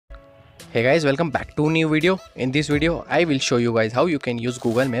Hey guys, welcome back to a new video. In this video I will show you guys how you can use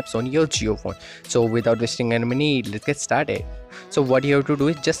Google Maps on your Jio phone. So without wasting any money, let's get started. So what you have to do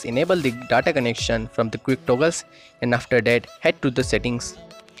is just enable the data connection from the quick toggles, and after that head to the settings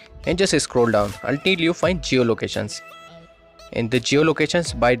and just scroll down until you find geolocations. In the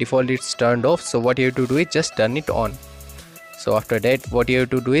geolocations, by default it's turned off, so what you have to do is just turn it on. So after that what you have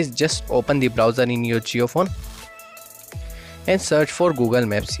to do is just open the browser in your Jio phone and search for Google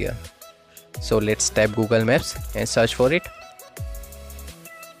Maps here. So let's type Google Maps and search for it.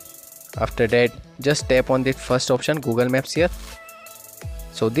 After that just tap on the first option, Google Maps here.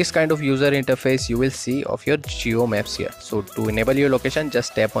 So this kind of user interface you will see of your Jio Maps here. So to enable your location,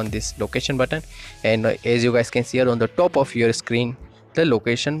 just tap on this location button, and as you guys can see here on the top of your screen, the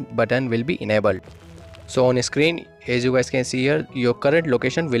location button will be enabled. So on screen, as you guys can see here, your current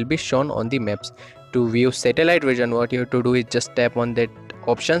location will be shown on the maps. To view satellite version, what you have to do is just tap on that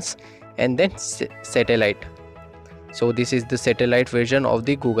options and then satellite. So this is the satellite version of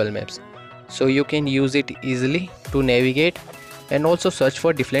the Google Maps, so you can use it easily to navigate and also search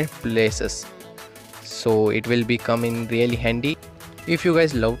for different places. So it will become in really handy if you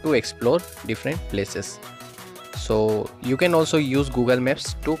guys love to explore different places. So you can also use Google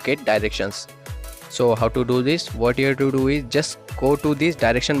Maps to get directions. So how to do this? What you have to do is just go to this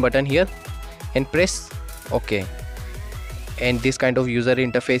direction button here and press OK, and this kind of user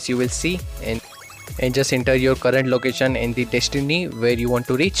interface you will see, and just enter your current location and the destiny where you want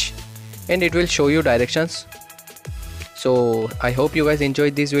to reach, and it will show you directions. So I hope you guys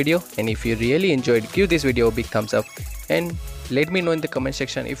enjoyed this video, and if you really enjoyed, give this video a big thumbs up and let me know in the comment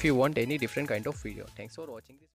section if you want any different kind of video. Thanks for watching this.